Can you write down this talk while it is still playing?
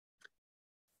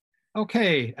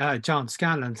Okay, John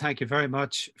Scanlon, thank you very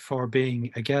much for being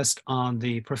a guest on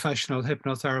the Professional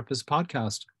Hypnotherapist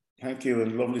podcast. Thank you,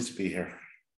 and lovely to be here.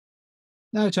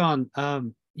 Now, John,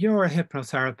 you're a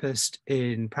hypnotherapist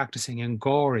in practicing in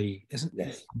Gorey, isn't it?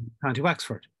 Yes. County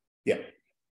Wexford. Yeah.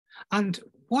 And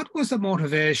what was the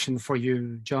motivation for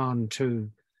you, John,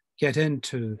 to get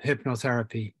into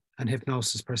hypnotherapy and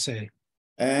hypnosis per se?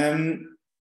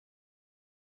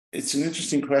 It's an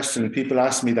interesting question. People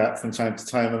ask me that from time to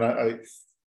time, and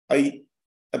I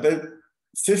about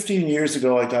 15 years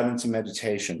ago, I got into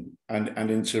meditation and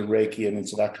into Reiki and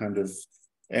into that kind of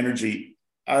energy.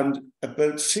 And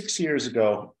about 6 years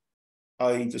ago,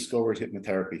 I discovered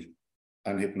hypnotherapy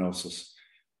and hypnosis.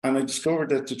 And I discovered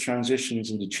that the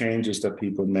transitions and the changes that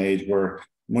people made were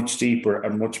much deeper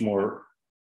and much more,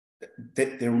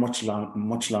 they're much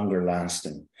longer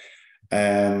lasting.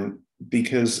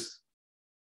 Because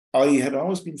I had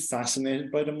always been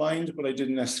fascinated by the mind, but I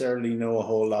didn't necessarily know a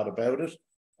whole lot about it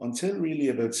until really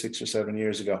about 6 or 7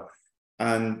 years ago.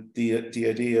 And the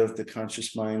idea of the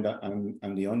conscious mind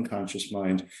and the unconscious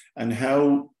mind, and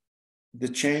how the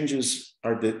changes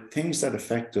are the things that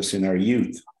affect us in our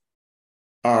youth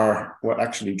are what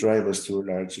actually drive us to a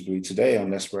large degree today,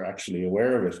 unless we're actually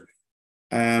aware of it.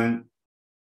 And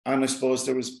I suppose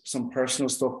there was some personal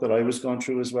stuff that I was going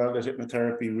through as well that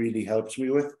hypnotherapy really helped me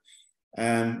with.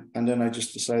 And then I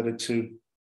just decided to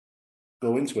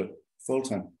go into it full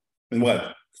time. And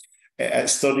well,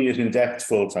 study it in depth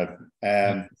full time.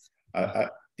 As I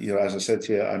said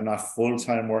to you, I'm not full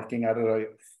time working at it.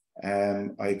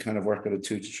 I kind of work at it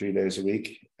 2 to 3 days a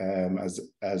week, as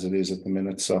it is at the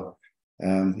minute. So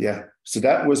so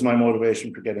that was my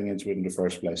motivation for getting into it in the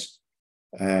first place.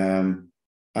 And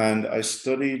I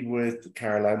studied with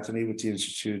Carol Anthony with the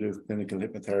Institute of Clinical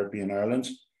Hypnotherapy in Ireland.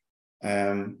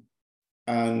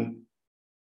 And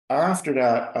after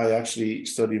that, I actually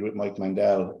studied with Mike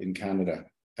Mandel in Canada.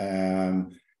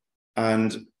 And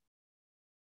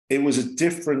it was a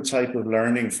different type of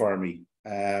learning for me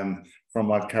from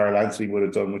what Carol Anthony would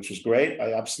have done, which was great.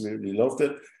 I absolutely loved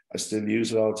it. I still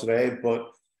use it all today. But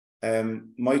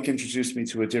Mike introduced me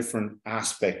to a different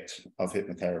aspect of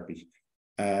hypnotherapy,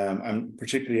 and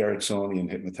particularly Ericksonian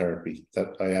hypnotherapy,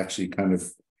 that I actually kind of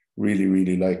really,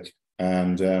 really like.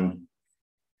 And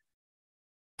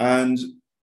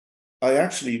I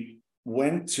actually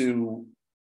went to,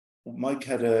 Mike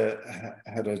had a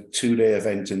 2-day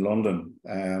event in London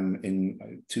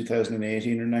in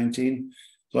 2018 or 19.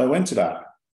 So I went to that,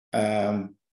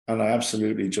 and I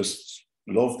absolutely just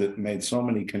loved it, made so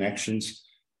many connections.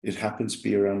 It happened to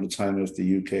be around the time of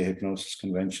the UK Hypnosis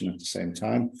Convention at the same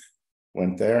time.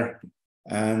 Went there,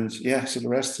 and so the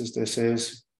rest, as they say,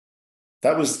 is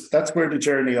that's where the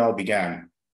journey all began.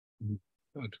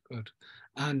 Good.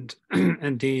 And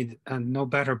indeed, and no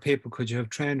better people could you have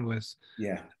trained with.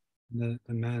 Yeah. The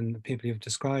people you've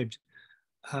described.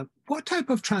 What type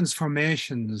of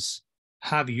transformations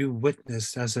have you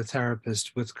witnessed as a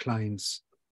therapist with clients?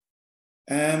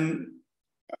 There's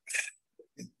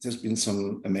been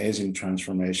some amazing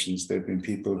transformations. There have been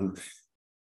people who've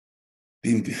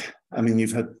been,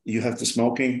 you have the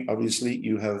smoking, obviously,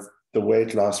 you have the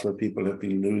weight loss where people have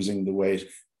been losing the weight.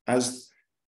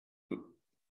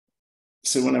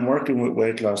 So when I'm working with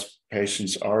weight loss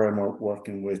patients, or I'm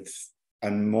working with,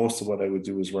 and most of what I would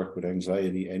do is work with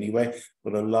anxiety anyway,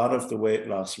 but a lot of the weight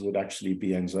loss would actually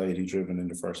be anxiety driven in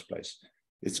the first place.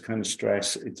 It's kind of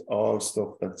stress. It's all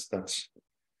stuff that's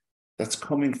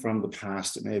coming from the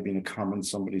past. It may have been a comment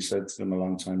somebody said to them a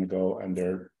long time ago, and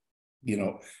they're,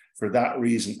 for that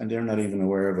reason, and they're not even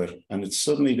aware of it. And it's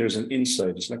suddenly there's an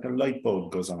insight. It's like a light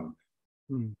bulb goes on,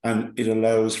 and it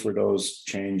allows for those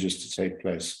changes to take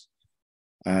place.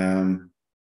 In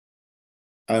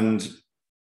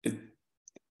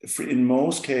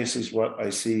most cases, what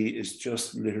I see is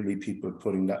just literally people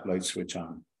putting that light switch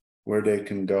on, where they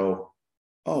can go,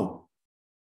 oh,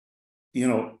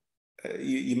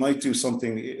 you might do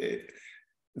something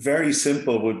very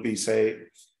simple. Would be, say,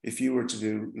 if you were to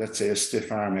do, let's say, a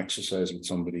stiff arm exercise with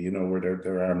somebody, where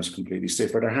their arm is completely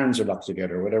stiff or their hands are locked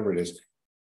together, or whatever it is.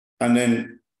 And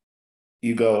then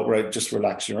you go, right, just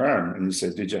relax your arm. And you say,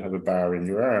 did you have a bar in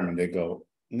your arm? And they go,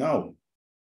 no.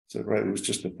 So, right, it was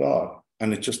just a thought.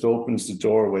 And it just opens the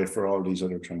doorway for all these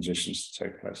other transitions to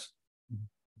take place.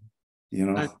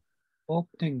 And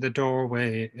opening the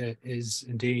doorway is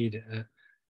indeed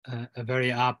a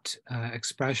very apt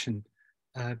expression,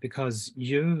 because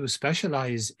you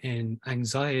specialize in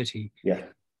anxiety in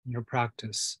your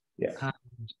practice. Yeah.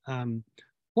 And,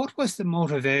 what was the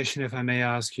motivation, if I may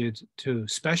ask you, to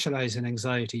specialize in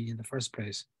anxiety in the first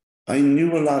place? I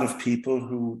knew a lot of people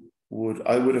who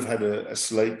I would have had a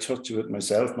slight touch of it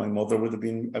myself. My mother would have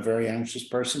been a very anxious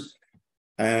person.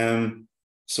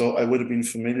 So I would have been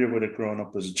familiar with it growing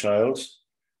up as a child.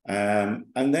 And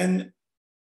then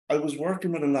I was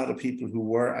working with a lot of people who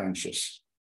were anxious.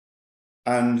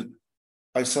 And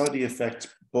I saw the effect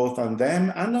both on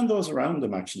them and on those around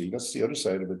them, actually. That's the other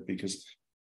side of it, because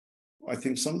I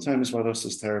think sometimes what us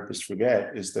as therapists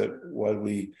forget is that while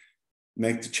we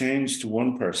make the change to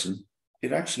one person,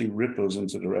 it actually ripples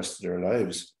into the rest of their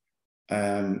lives.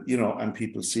 You know, and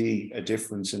people see a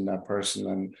difference in that person.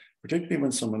 And particularly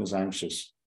when someone is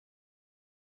anxious,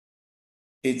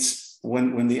 it's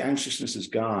when the anxiousness is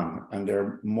gone and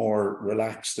they're more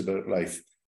relaxed about life,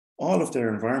 all of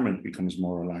their environment becomes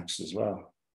more relaxed as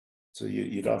well. So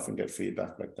you'd often get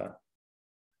feedback like that.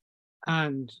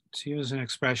 And to use an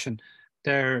expression,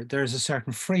 there's a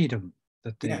certain freedom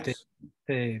that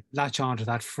they latch on to,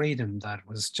 that freedom that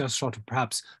was just sort of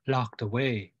perhaps locked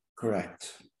away.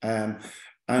 Correct. And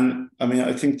I mean,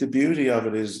 I think the beauty of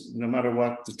it is no matter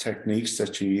what the techniques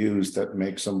that you use that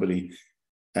make somebody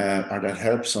or that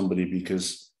help somebody,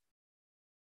 because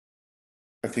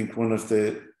I think one of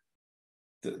the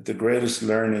greatest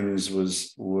learnings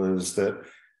was that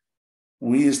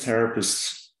we as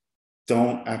therapists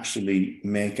don't actually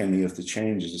make any of the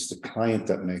changes. It's the client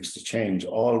that makes the change.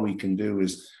 All we can do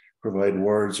is provide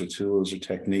words or tools or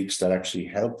techniques that actually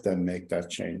help them make that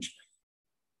change.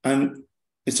 And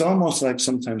it's almost like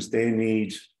sometimes they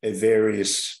need a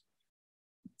various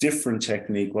different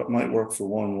technique. What might work for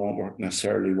one won't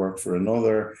necessarily work for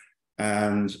another.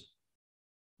 And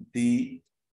that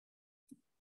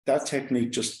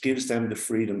technique just gives them the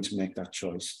freedom to make that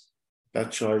choice.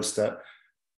 That choice that,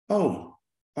 oh,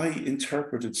 I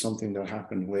interpreted something that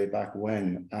happened way back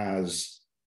when as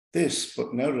this,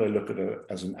 but now that I look at it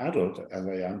as an adult, as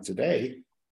I am today,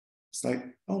 it's like,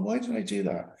 oh, why did I do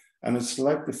that? And it's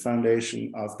like the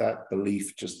foundation of that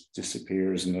belief just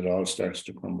disappears and it all starts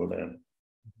to crumble down.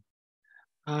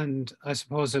 And I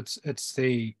suppose it's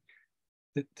the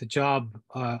job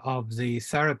of the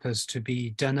therapist to be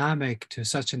dynamic to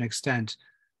such an extent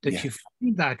that you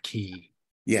find that key.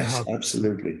 Yes,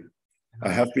 absolutely. I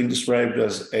have been described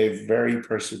as a very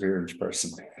perseverant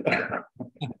person.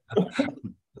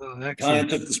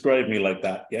 Clients have described me like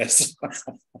that, yes. That's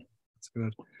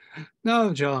good.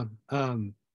 Now, John,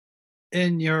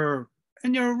 in your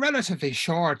relatively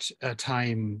short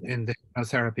time in the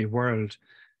hypnotherapy world,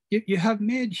 you have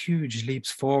made huge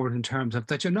leaps forward in terms of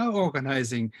that you're now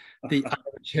organizing the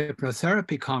Irish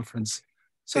Hypnotherapy Conference.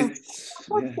 So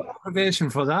what's the motivation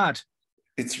for that?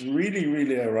 It's really,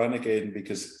 really ironic, Aidan,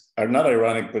 because, or not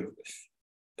ironic, but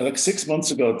like 6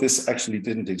 months ago, this actually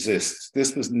didn't exist.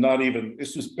 This was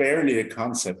barely a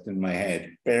concept in my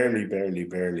head, barely.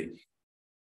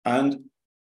 And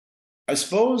I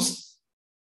suppose,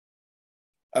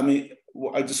 I mean,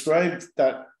 I described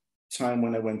that time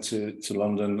when I went to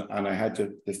London and I had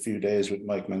the few days with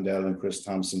Mike Mandel and Chris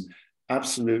Thompson.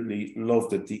 Absolutely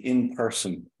loved it, the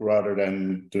in-person rather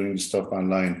than doing stuff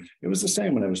online. It was the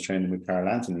same when I was training with Carl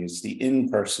Anthony. It's the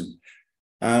in-person.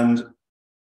 And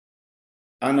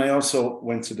I also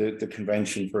went to the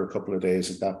convention for a couple of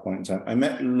days at that point in time. I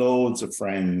met loads of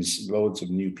friends, loads of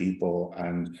new people,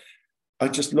 and I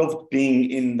just loved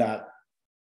being in that.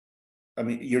 I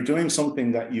mean, you're doing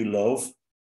something that you love.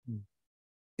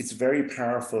 It's very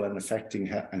powerful and affecting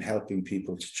and helping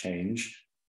people to change.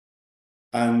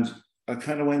 And I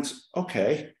kind of went,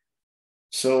 okay.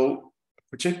 So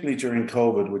particularly during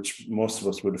COVID, which most of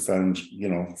us would have found,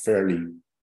 fairly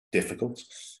difficult,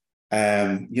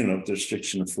 the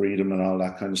restriction of freedom and all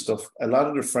that kind of stuff. A lot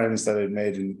of the friends that I'd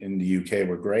made in the UK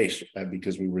were great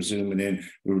because we were zooming in.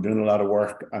 We were doing a lot of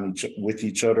work with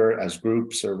each other as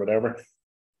groups or whatever.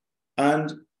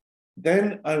 And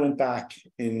then I went back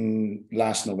in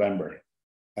last November.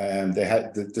 And they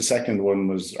had the second one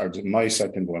was, or my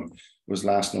second one was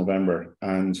last November.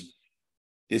 And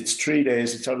it's 3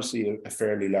 days. It's obviously a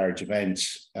fairly large event.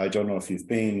 I don't know if you've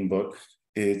been, but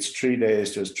it's 3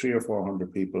 days. There's 300 or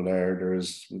 400 people there.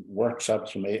 There's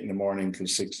workshops from 8 in the morning till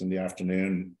 6 in the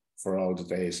afternoon for all the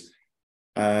days.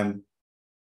 And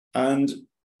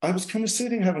I was kind of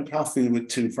sitting having coffee with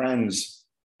two friends,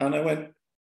 and I went,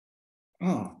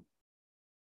 oh,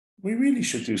 we really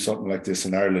should do something like this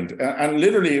in Ireland. And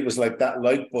literally it was like that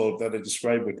light bulb that I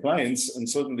described with clients, and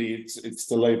suddenly it's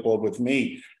the light bulb with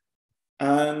me.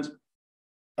 And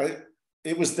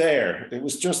it was there. It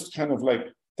was just kind of like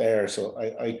there. So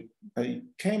I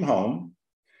came home,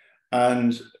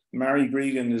 and Mary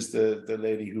Gregan is the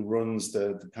lady who runs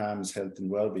the PAMS Health and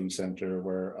Wellbeing Centre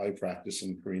where I practice,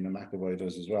 and Karina McAvoy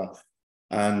does as well.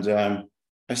 And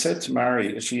I said to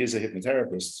Mary, she is a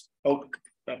hypnotherapist. Oh,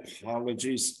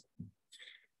 apologies.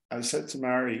 I said to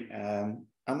Mary, am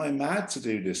I mad to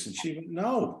do this? And she went,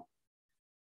 no.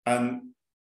 And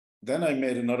then I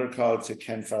made another call to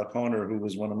Ken Falconer, who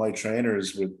was one of my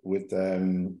trainers with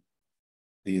the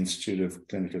Institute of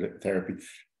Clinical Therapy.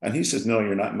 And he says, no,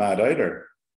 you're not mad either.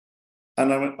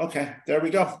 And I went, okay, there we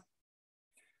go.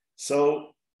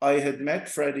 So I had met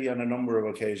Freddie on a number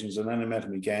of occasions, and then I met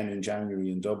him again in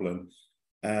January in Dublin.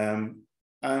 And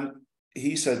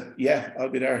he said, yeah, I'll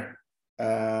be there.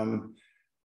 I've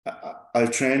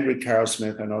trained with Carol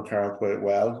Smith. I know Carol quite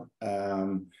well.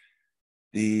 And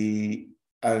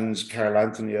Carol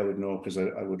Anthony, I would know because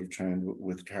I would have trained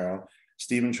with Carol.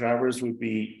 Stephen Travers would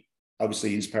be,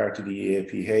 obviously he's part of the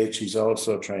EAPH. He's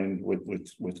also trained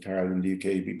with Carol in the UK.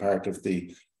 He'd be part of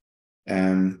the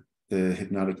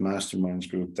Hypnotic Masterminds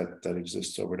group that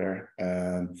exists over there.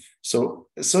 So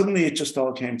suddenly it just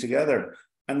all came together.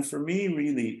 And for me,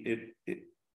 really,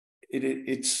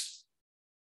 it's,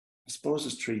 I suppose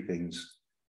it's three things.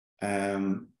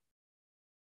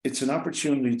 It's an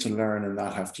opportunity to learn and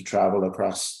not have to travel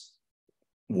across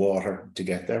water to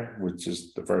get there, which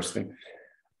is the first thing.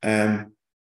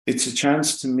 It's a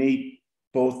chance to meet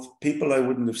both people I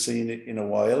wouldn't have seen in a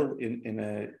while in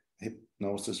a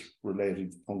hypnosis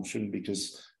related function,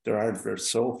 because there are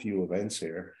so few events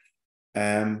here.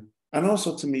 And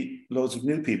also to meet loads of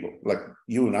new people. Like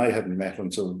you and I hadn't met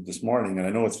until this morning, and I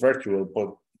know it's virtual,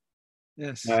 but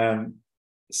yes.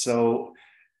 So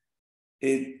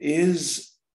it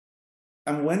is.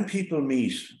 And when people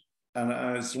meet, and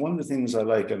it's one of the things I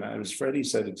like, and Freddie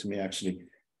said it to me actually.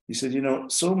 He said, you know,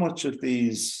 so much of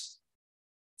the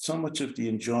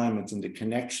enjoyment and the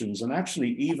connections, and actually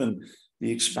even the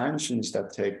expansions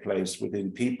that take place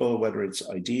within people, whether it's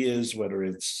ideas, whether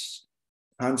it's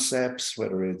concepts,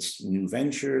 whether it's new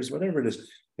ventures, whatever it is,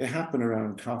 they happen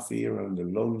around coffee, around the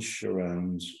lunch,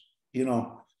 around, you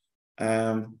know.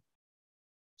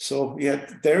 So yeah,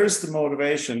 there's the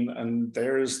motivation, and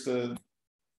there's the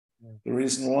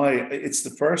reason why. It's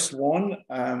the first one.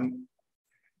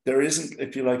 There isn't,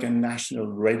 if you like, a national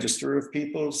register of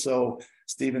people. So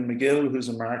Stephen McGill, who's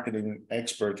a marketing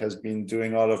expert, has been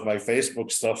doing all of my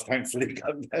Facebook stuff, thankfully,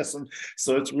 God bless him.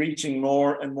 So it's reaching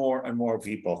more and more and more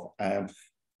people. And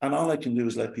all I can do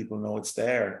is let people know it's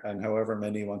there, and however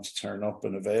many want to turn up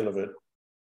and avail of it.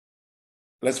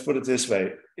 Let's put it this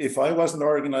way. If I wasn't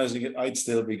organizing it, I'd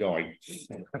still be going.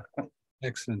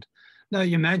 Excellent. Now,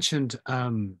 you mentioned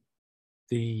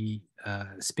the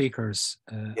speakers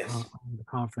Yes. on the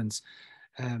conference.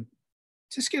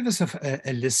 Just give us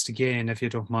a list again, if you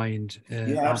don't mind.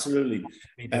 Yeah, absolutely.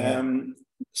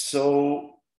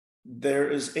 So there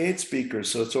is 8 speakers,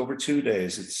 so it's over 2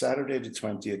 days. It's Saturday the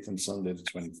 20th and Sunday the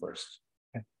 21st.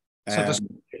 Okay. So there's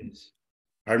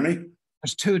pardon me?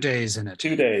 There's 2 days in it.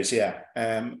 2 days, yeah.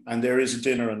 And there is a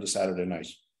dinner on the Saturday night.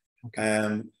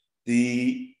 Okay.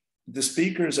 The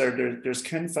speakers are there. There's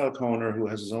Ken Falconer, who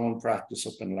has his own practice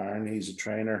up in Larne. He's a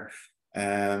trainer.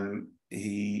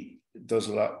 He does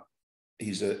a lot.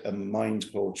 He's a mind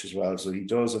coach as well. So he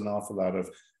does an awful lot of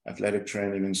athletic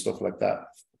training and stuff like that.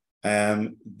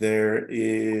 There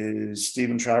is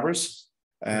Stephen Travers,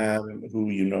 who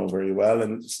you know very well.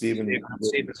 And Stephen is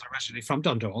originally from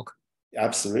Dundalk.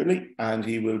 Absolutely. And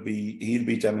he'll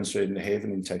be demonstrating the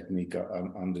havening technique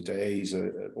on the day. He's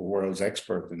a world's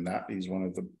expert in that. He's one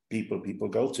of the people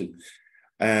go to.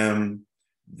 Then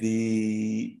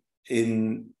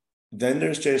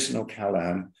there's Jason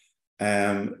O'Callaghan.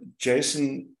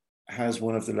 Jason has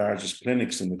one of the largest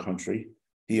clinics in the country.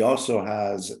 He also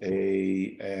has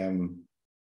an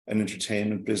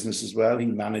entertainment business as well. He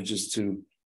manages to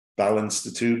balance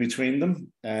the two between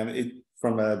them.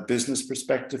 From a business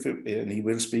perspective, and he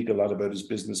will speak a lot about his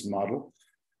business model.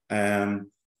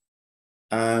 And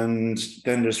then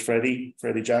there's Freddie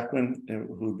Jackman,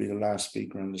 who will be the last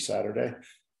speaker on the Saturday.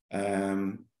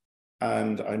 And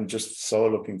I'm just so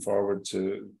looking forward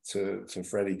to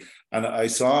Freddie. And I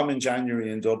saw him in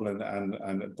January in Dublin,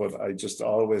 but I just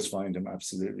always find him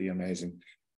absolutely amazing.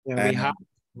 Yeah,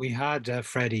 we had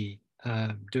Freddie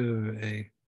do a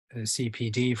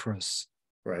CPD for us.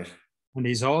 Right. And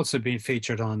he's also been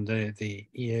featured on the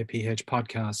EAPH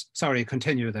podcast. Sorry,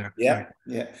 continue there. Yeah,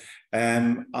 yeah.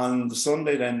 On the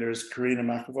Sunday then there's Karina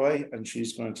McAvoy, and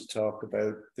she's going to talk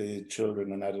about the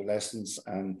children and adolescents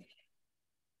and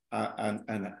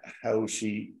how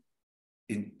she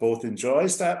both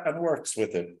enjoys that and works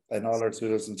with it and all her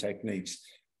tools and techniques.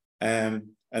 And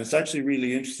it's actually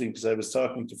really interesting because I was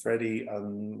talking to Freddie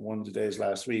on one of the days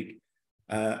last week.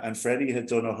 And Freddie had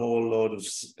done a whole load of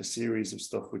a series of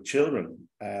stuff with children.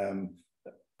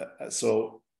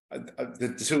 So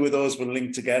the two of those will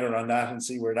link together on that and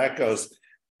see where that goes.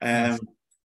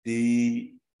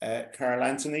 The Carl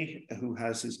Anthony, who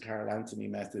has his Carl Anthony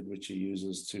method, which he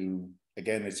uses to,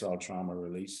 again, it's all trauma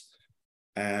release.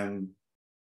 Then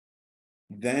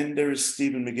there's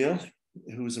Stephen McGill,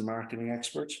 who is a marketing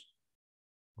expert.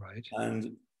 Right.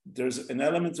 And there's an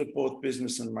element of both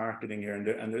business and marketing here,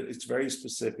 and it's very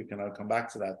specific, and I'll come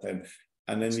back to that then.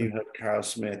 And then you have Carl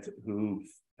Smith, who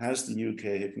has the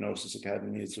UK Hypnosis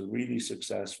Academy. It's a really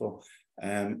successful.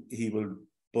 He will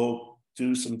both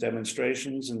do some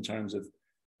demonstrations in terms of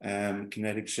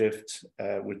kinetic shift,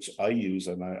 which I use,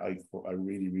 and I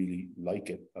really, really like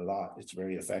it a lot. It's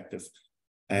very effective.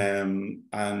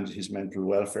 And his mental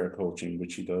welfare coaching,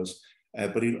 which he does.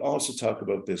 But he'll also talk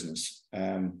about business,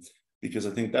 because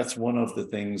I think that's one of the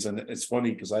things. And it's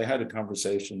funny because I had a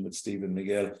conversation with Stephen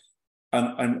McGill,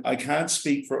 and I can't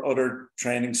speak for other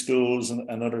training schools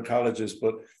and other colleges,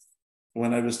 but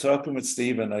when I was talking with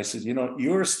Stephen, I said, you know,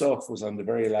 your stuff was on the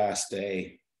very last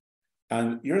day,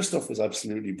 and your stuff was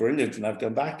absolutely brilliant. And I've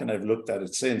gone back and I've looked at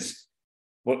it since.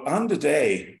 But on the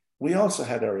day, we also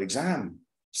had our exam.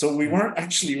 So we weren't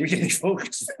actually really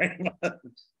focused very much.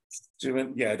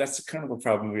 Yeah, that's kind of a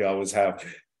problem we always have.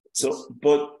 So,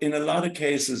 but in a lot of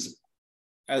cases,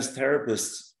 as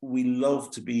therapists, we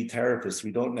love to be therapists.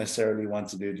 We don't necessarily want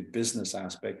to do the business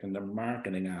aspect and the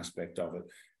marketing aspect of it.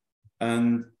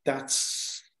 And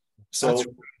it's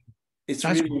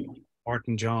really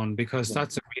important, John, because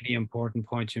that's a really important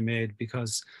point you made,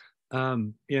 because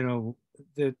you know,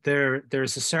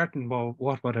 there's a certain, well,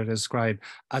 what would I describe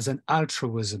as an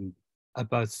altruism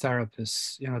about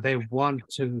therapists. You know, they want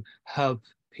to help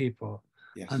people.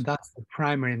 Yes. And that's the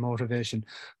primary motivation.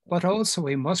 But also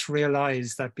we must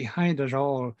realize that behind it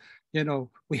all, you know,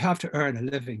 we have to earn a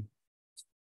living.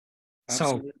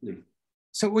 Absolutely.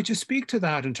 So would you speak to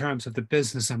that in terms of the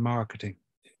business and marketing?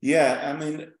 Yeah, I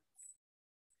mean,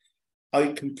 I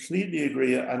completely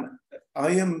agree. And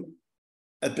I am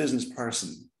a business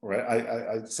person, right?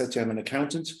 I said to you, I'm an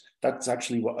accountant. That's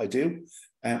actually what I do.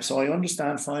 So I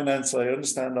understand finance. I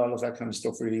understand all of that kind of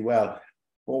stuff really well.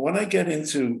 Well, when I get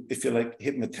into, if you like,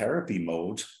 hypnotherapy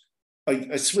mode,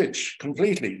 I switch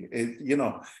completely, you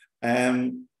know.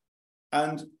 And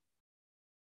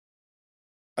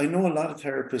I know a lot of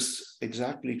therapists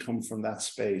exactly come from that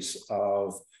space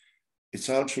of, it's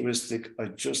altruistic. I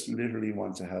just literally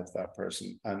want to help that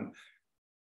person. And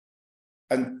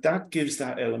that gives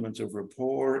that element of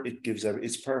rapport. It gives,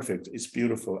 it's perfect. It's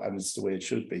beautiful. And it's the way it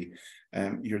should be.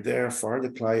 You're there for the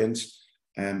client.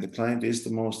 And the client is the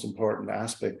most important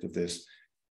aspect of this.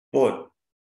 But,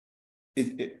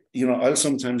 you know, I'll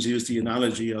sometimes use the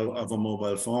analogy of a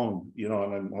mobile phone, you know,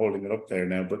 and I'm holding it up there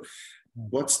now. But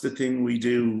what's the thing we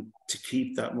do to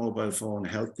keep that mobile phone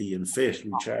healthy and fit?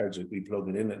 We charge it, we plug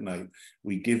it in at night,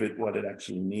 we give it what it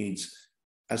actually needs.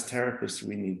 As therapists,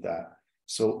 we need that.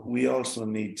 So we also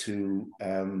need to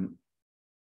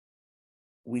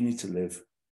live.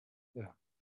 Yeah.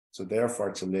 So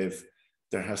therefore, to live,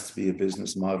 there has to be a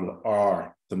business model,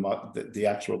 or the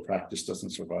actual practice doesn't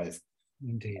survive.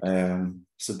 Indeed.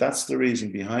 So that's the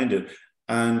reason behind it.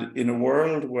 And in a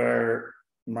world where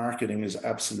marketing is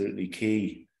absolutely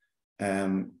key,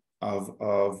 of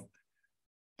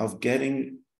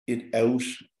getting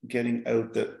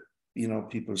out that, you know,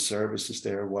 people's services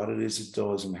there, what it is it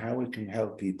does, and how it can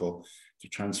help people to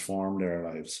transform their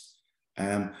lives.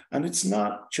 And it's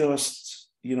not just,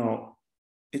 you know,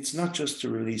 it's not just to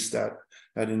release that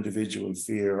individual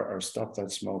fear, or stop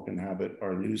that smoking habit,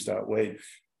 or lose that weight.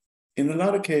 In a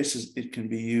lot of cases, it can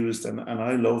be used, and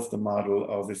I love the model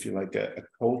of, if you like, a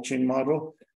coaching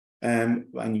model, and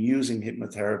using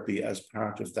hypnotherapy as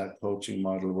part of that coaching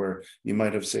model, where you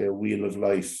might have, say, a wheel of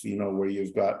life, you know, where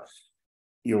you've got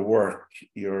your work,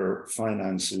 your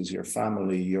finances, your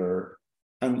family,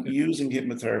 and using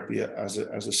hypnotherapy as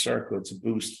a circle to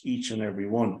boost each and every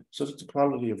one, so that the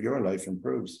quality of your life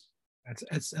improves.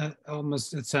 It's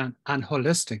almost, it's an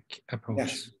holistic approach.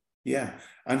 Yes. Yeah.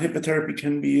 And hypnotherapy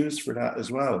can be used for that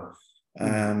as well.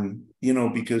 You know,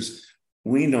 because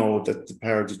we know that the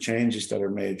power of the changes that are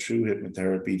made through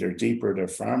hypnotherapy, they're deeper, they're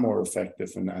far more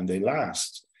effective, and they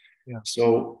last. Yeah.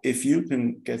 So if you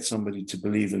can get somebody to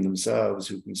believe in themselves,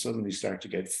 who can suddenly start to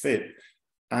get fit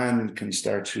and can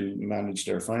start to manage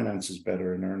their finances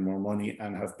better and earn more money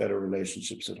and have better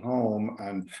relationships at home,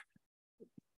 and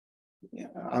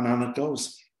on it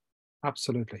goes.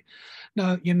 Absolutely.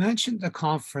 Now, you mentioned the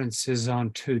conference is on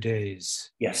 2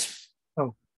 days. Yes.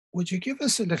 So would you give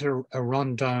us a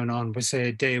rundown on, we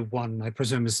say, day one, I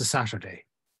presume is the Saturday?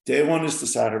 Day one is the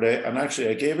Saturday, and actually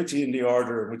I gave it to you in the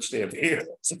order in which they appear.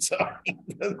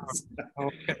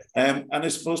 Okay. And I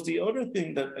suppose the other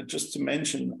thing that, just to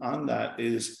mention on that,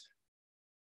 is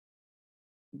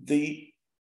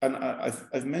and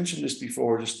I've mentioned this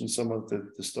before, just in some of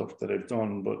the stuff that I've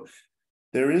done, but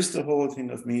there is the whole thing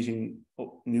of meeting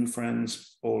new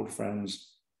friends, old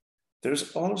friends.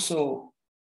 There's also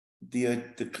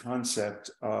the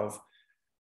concept of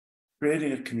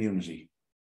creating a community,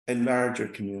 a larger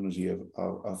community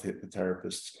of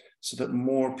hypnotherapists, so that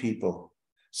more people.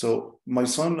 So my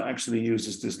son actually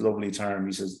uses this lovely term.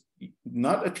 He says,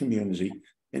 not a community,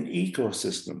 an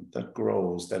ecosystem that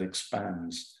grows, that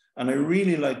expands. And I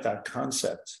really like that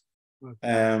concept,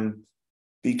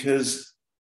 because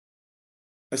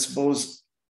I suppose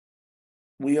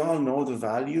we all know the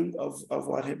value of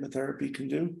what hypnotherapy can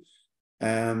do.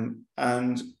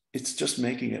 And it's just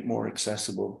making it more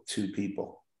accessible to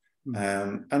people,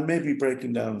 and maybe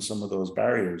breaking down some of those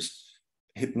barriers.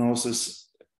 Hypnosis,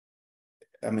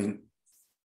 I mean,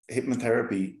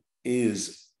 hypnotherapy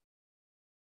is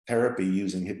therapy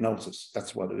using hypnosis.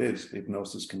 That's what it is.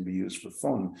 Hypnosis can be used for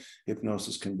fun.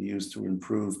 Hypnosis can be used to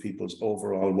improve people's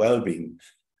overall well-being.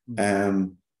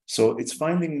 So it's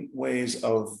finding ways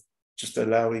of just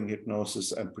allowing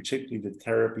hypnosis, and particularly the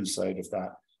therapy side of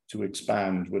that, to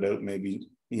expand without maybe,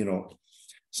 you know,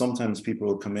 sometimes people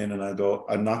will come in and I go,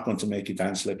 I'm not going to make you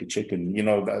dance like a chicken, you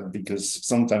know, that, because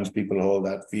sometimes people hold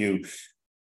that view.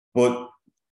 But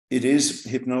it is,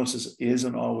 hypnosis is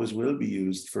and always will be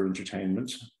used for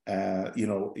entertainment. You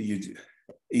know,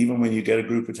 even when you get a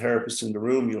group of therapists in the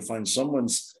room, you'll find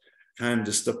someone's hand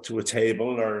is stuck to a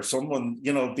table, or someone,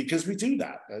 you know, because we do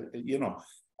that, you know.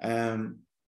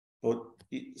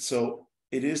 So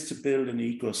it is to build an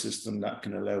ecosystem that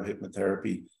can allow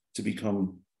hypnotherapy to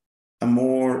become a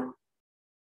more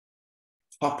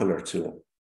popular tool,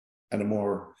 and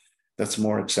that's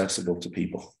more accessible to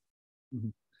people.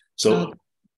 So,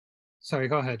 sorry,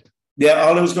 go ahead. Yeah,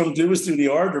 all I was going to do was do the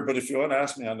order, but if you want to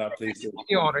ask me on that, please do.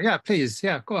 The order, yeah, please,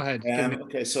 yeah, go ahead.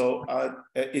 Okay, so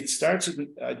it starts at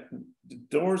the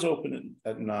doors open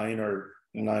at 9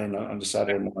 on the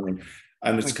Saturday morning,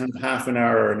 and it's kind of half an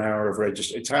hour of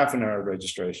registration. It's half an hour of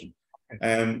registration.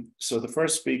 So the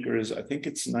first speaker is, I think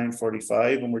it's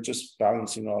 9:45, and we're just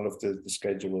balancing all of the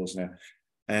schedules now.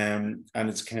 And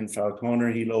it's Ken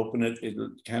Falconer. He'll open it.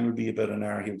 Ken will be about an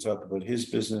hour. He'll talk about his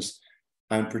business,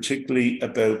 and particularly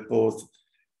about both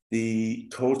the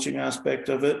coaching aspect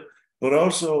of it, but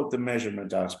also the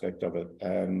measurement aspect of it.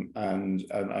 And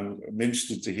I'm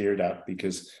interested to hear that,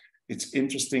 because it's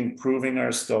interesting proving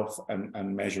our stuff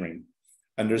and measuring.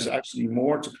 And there's actually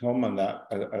more to come on that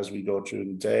as we go through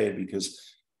the day, because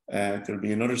there'll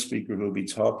be another speaker who'll be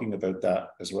talking about that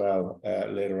as well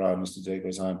later on as the day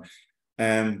goes on.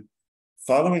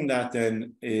 Following that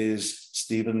then is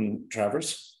Stephen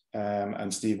Travers,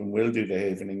 and Stephen will do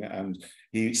the evening, and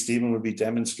Stephen will be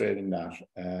demonstrating that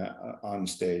on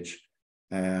stage.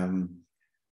 Then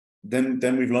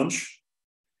we've lunch.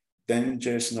 Then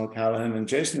Jason O'Callaghan, and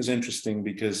Jason is interesting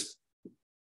because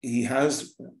he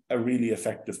has a really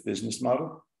effective business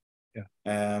model.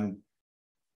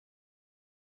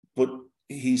 But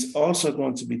he's also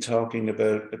going to be talking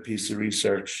about a piece of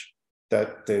research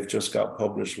that they've just got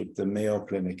published with the Mayo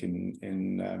Clinic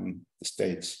in the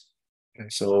States.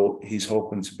 So he's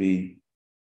hoping to be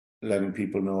letting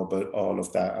people know about all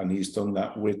of that, and he's done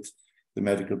that with the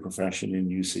medical profession in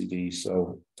UCD.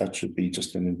 So that should be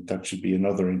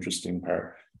another interesting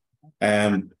part.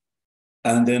 And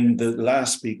then the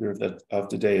last speaker of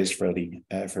the day is Freddie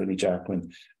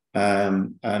Jacquin.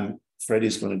 And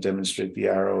Freddie's going to demonstrate the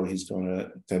arrow. He's going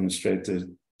to demonstrate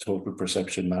the total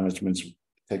perception management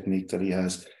technique that he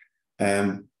has.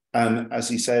 And as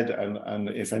he said, and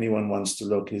if anyone wants to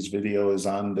look, his video is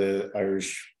on the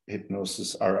Irish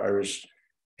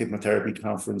Hypnotherapy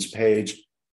Conference page.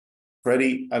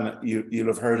 Freddie, and you'll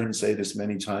have heard him say this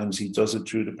many times, he does it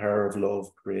through the power of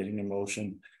love, creating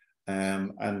emotion.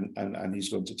 And he's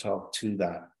going to talk to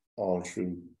that all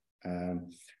through.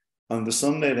 On the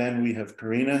Sunday, then we have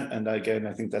Karina, and again,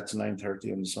 I think that's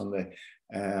 9:30 on the Sunday.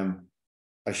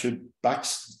 I should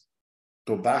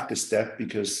go back a step,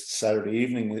 because Saturday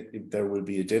evening there will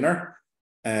be a dinner,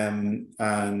 and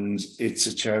it's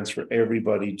a chance for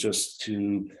everybody just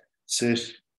to sit,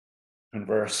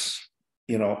 converse,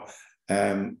 you know,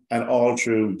 and all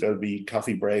through. There'll be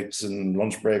coffee breaks and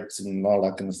lunch breaks and all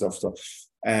that kind of stuff. So,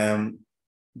 on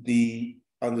the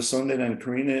Sunday, then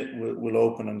Karina will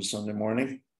open on the Sunday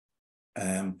morning,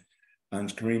 and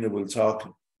Karina will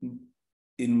talk.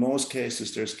 In most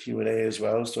cases, there's Q&A as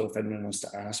well. So if anyone wants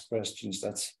to ask questions,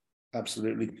 that's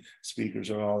absolutely.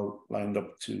 Speakers are all lined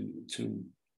up to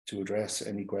address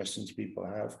any questions people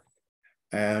have.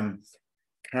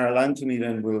 Carol Anthony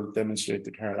then will demonstrate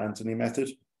the Carol Anthony method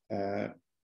at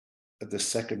the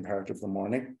second part of the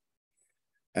morning.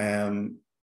 And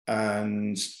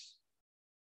and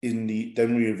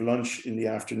then we have lunch in the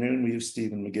afternoon. We have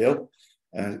Stephen McGill,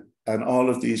 and all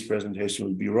of these presentations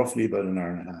will be roughly about an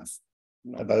hour and a half.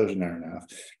 About an hour and a half.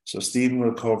 So Stephen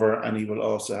will cover, and he will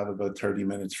also have about 30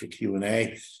 minutes for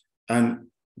Q&A. And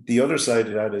the other side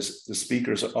of that is the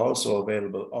speakers are also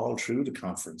available all through the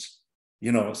conference.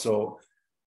 So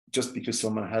just because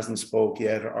someone hasn't spoke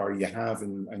yet, or you have,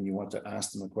 and you want to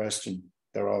ask them a question,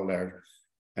 they're all there.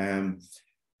 And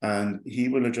he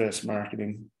will address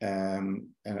marketing and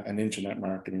internet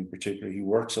marketing particularly. He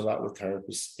works a lot with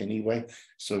therapists anyway,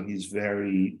 so he's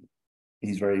very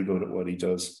good at what he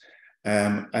does.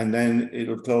 And then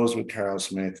it'll close with Carl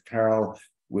Smith. Carl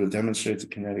will demonstrate the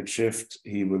kinetic shift.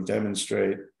 He will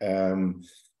demonstrate,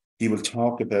 he will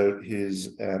talk about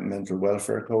his mental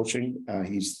welfare coaching.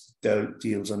 He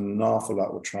deals an awful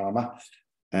lot with trauma,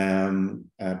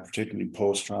 particularly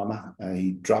post-trauma.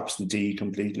 He drops the D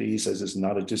completely. He says it's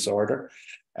not a disorder.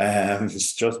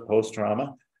 It's just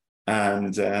post-trauma.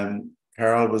 And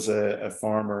Carl was a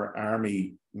former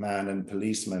army man and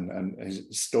policeman, and his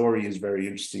story is very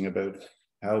interesting about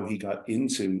how he got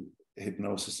into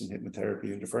hypnosis and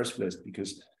hypnotherapy in the first place,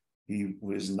 because he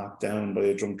was knocked down by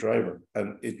a drunk driver,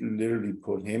 and it literally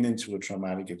put him into a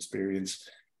traumatic experience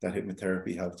that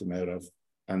hypnotherapy helped him out of,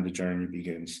 and the journey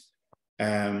begins.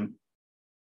 And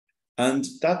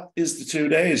that is the 2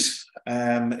 days.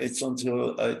 It's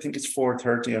until, I think it's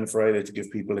 4:30 on Friday to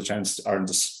give people a chance, or on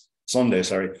Sunday,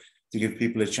 sorry, to give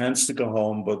people a chance to go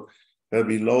home, but there'll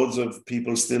be loads of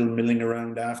people still milling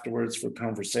around afterwards for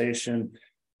conversation.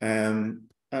 And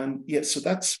yeah, so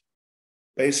that's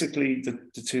basically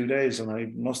the 2 days. And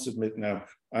I must admit now,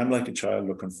 I'm like a child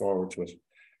looking forward to it.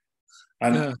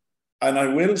 And I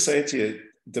will say to you,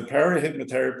 the power of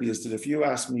hypnotherapy is that if you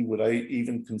asked me, would I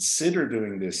even consider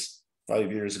doing this 5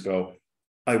 years ago,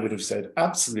 I would have said,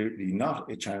 absolutely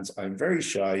not a chance. I'm very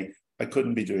shy. I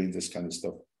couldn't be doing this kind of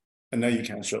stuff. And now you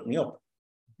can't shut me up.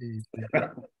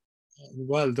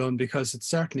 Well done, because it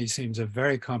certainly seems a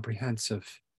very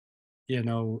comprehensive,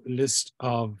 list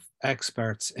of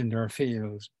experts in their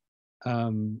field.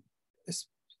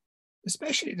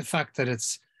 Especially the fact that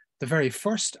it's the very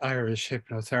first Irish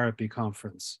Hypnotherapy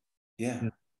Conference. Yeah,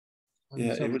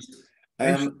 so it was.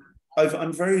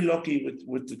 I'm very lucky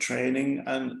with the training,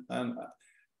 and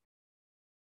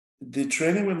the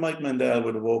training with Mike Mandel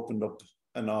would have opened up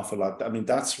an awful lot. I mean,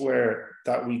 that's where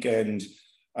that weekend,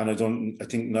 and I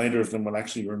think neither of them will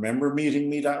actually remember meeting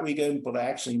me that weekend, but I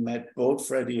actually met both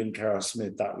Freddie and Carl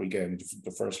Smith that weekend,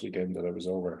 the first weekend that I was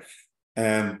over.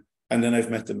 And then I've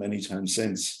met them many times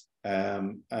since.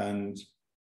 But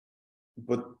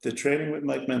the training with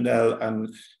Mike Mandel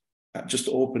and just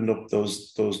opened up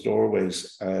those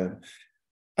doorways.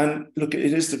 And look,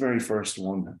 it is the very first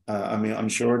one. I mean, I'm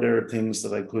sure there are things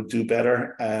that I could do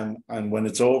better. And when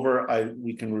it's over,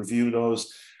 we can review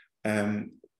those.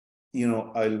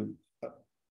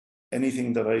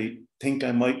 Anything that I think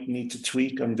I might need to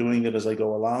tweak, I'm doing it as I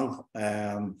go along.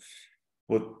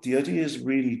 But the idea is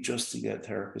really just to get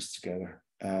therapists together,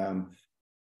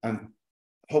 and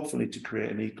hopefully to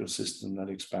create an ecosystem that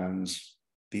expands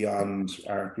beyond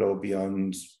Arklow,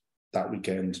 beyond that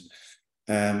weekend.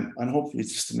 And hopefully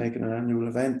just to make it an annual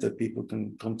event that people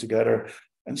can come together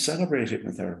and celebrate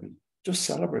hypnotherapy. Just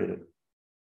celebrate it.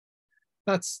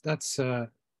 That's an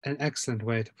excellent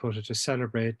way to put it, to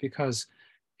celebrate, because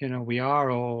we are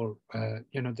all the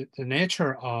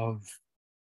nature of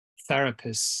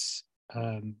therapists,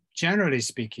 generally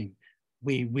speaking,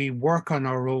 we work on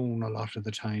our own a lot of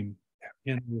the time,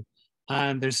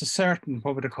 and there's a certain,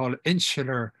 what would I call it,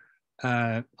 insular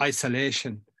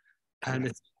isolation, and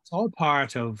it's all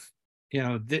part of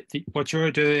what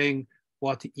you're doing,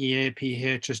 what the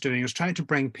EAPH is doing, is trying to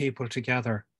bring people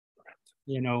together,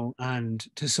 and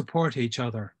to support each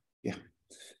other.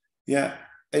 Yeah,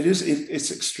 it is.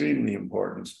 It's extremely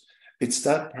important. It's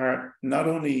that part. Not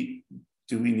only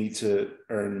do we need to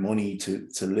earn money to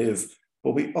live,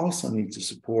 but we also need to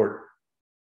support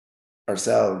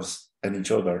ourselves and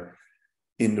each other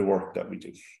in the work that we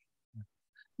do.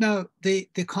 Now, the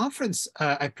conference,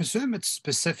 I presume it's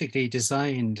specifically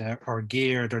designed or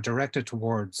geared or directed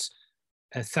towards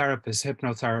therapists,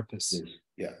 hypnotherapists.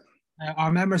 Yeah.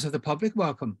 Are members of the public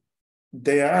welcome?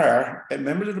 They are.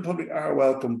 Members of the public are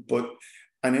welcome,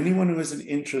 and anyone who has an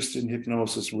interest in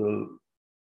hypnosis will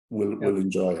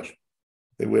enjoy it.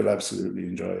 They will absolutely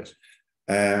enjoy it.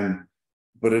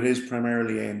 But it is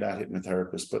primarily aimed at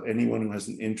hypnotherapists. But anyone who has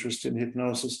an interest in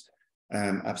hypnosis,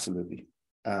 absolutely.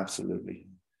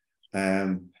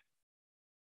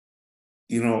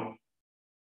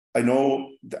 I know,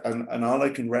 and all I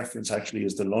can reference actually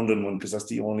is the London one, because that's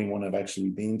the only one I've actually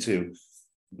been to.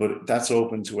 but that's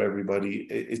open to everybody.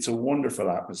 It's a wonderful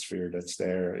atmosphere that's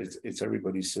there. It's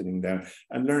everybody sitting down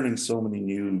and learning so many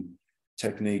new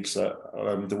techniques.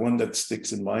 The one that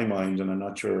sticks in my mind, and I'm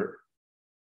not sure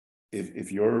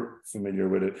if you're familiar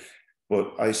with it,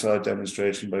 but I saw a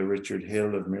demonstration by Richard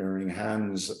Hill of mirroring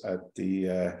hands at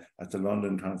the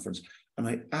London conference, and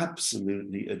I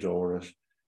absolutely adore it.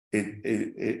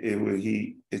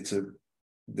 It's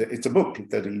a book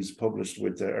that he's published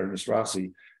with Ernest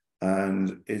Rossi,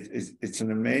 and it's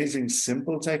an amazing,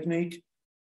 simple technique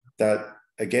that,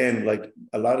 again, like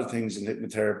a lot of things in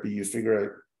hypnotherapy, you figure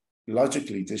out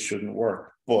logically this shouldn't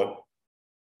work, but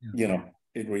you know,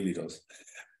 it really does.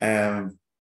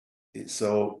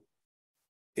 So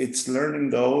it's learning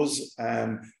those,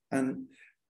 and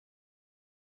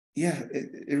yeah,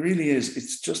 it really is.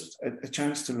 It's just a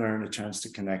chance to learn, a chance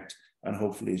to connect, and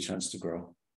hopefully a chance to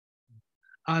grow.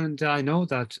 And I know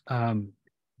that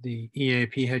the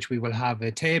EAPH, we will have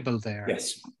a table there.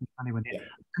 Yes. Yeah.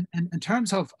 And in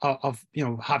terms of you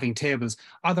know, having tables,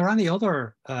 are there any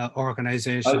other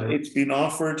organizations? It's been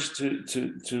offered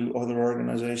to other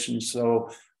organizations, so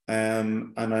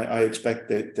and I expect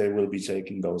that they will be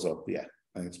taking those up. Yeah,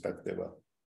 I expect they will.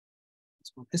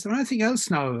 Is there anything else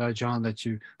now, John, that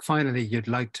you'd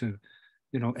like to,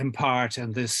 you know, impart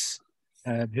in this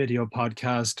video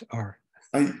podcast? Or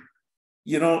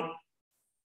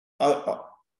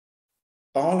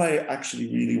all I actually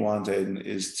really want, Aidan,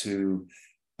 is to,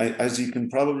 as you can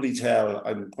probably tell,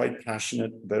 I'm quite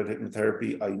passionate about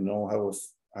hypnotherapy. I know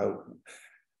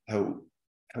how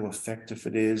effective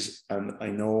it is, and I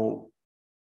know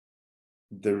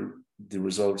the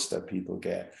results that people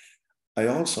get. I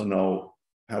also know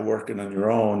how working on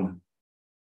your own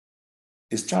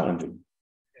is challenging.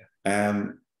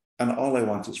 And all I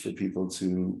want is for people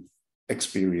to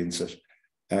experience it.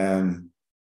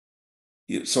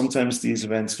 Sometimes these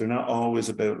events, they're not always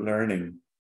about learning.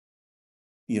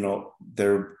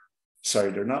 They're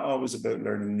not always about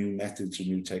learning new methods or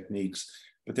new techniques,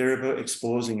 but they're about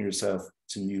exposing yourself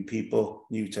to new people,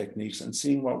 new techniques, and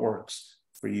seeing what works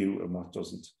for you and what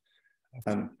doesn't.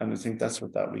 And I think that's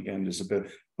what that weekend is about.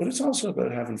 But it's also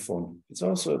about having fun. It's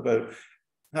also about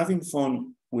having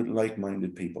fun with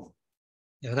like-minded people.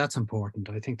 Yeah, that's important.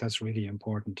 I think that's really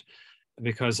important,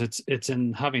 because it's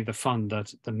in having the fun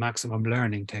that the maximum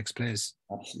learning takes place.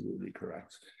 Absolutely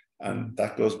correct. And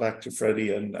that goes back to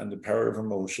Freddie and the power of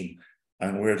emotion,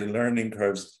 and where the learning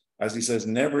curves, as he says,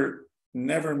 never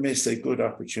miss a good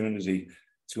opportunity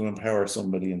to empower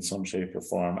somebody in some shape or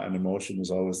form. And emotion is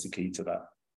always the key to that.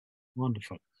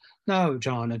 Wonderful. Now,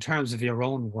 John, in terms of your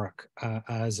own work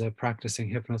as a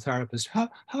practicing hypnotherapist, how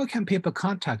can people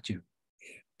contact you?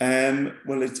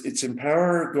 Well, it's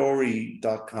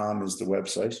empowergory.com is the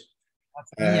website.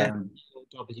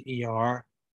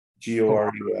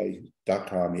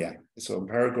 GORUA.com, yeah. So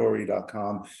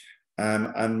empowergory.com.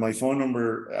 And my phone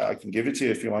number, I can give it to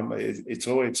you if you want. It's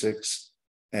 086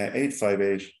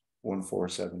 858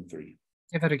 1473.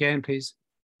 Give it again, please.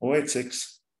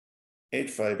 086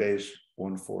 858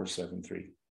 1473.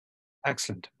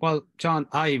 Excellent. Well, John,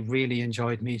 I really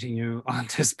enjoyed meeting you on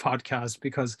this podcast,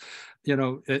 because, you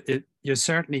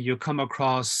come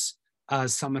across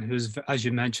as someone who's, as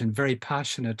you mentioned, very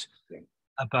passionate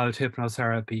about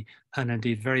hypnotherapy, and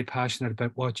indeed very passionate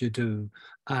about what you do.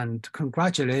 And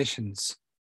congratulations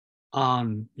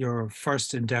on your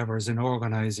first endeavors in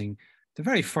organizing the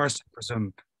very first, I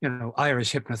presume,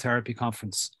 Irish Hypnotherapy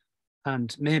Conference.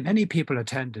 And many people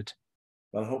attended.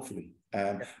 Well, hopefully.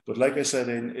 But like I said,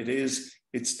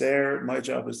 it's there. My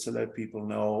job is to let people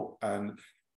know, and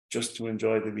just to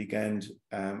enjoy the weekend,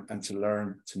 and to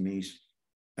learn, to meet,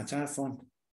 and to have fun,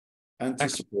 and to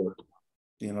support.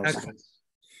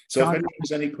 So if anyone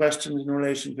has any questions in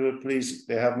relation to it, please,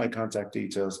 they have my contact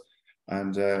details,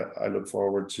 and I look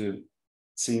forward to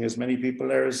seeing as many people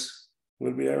there as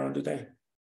will be there on the day.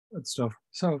 Good stuff.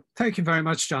 So thank you very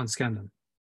much, John Scanlon.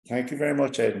 Thank you very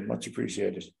much, Aidan. Much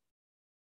appreciated.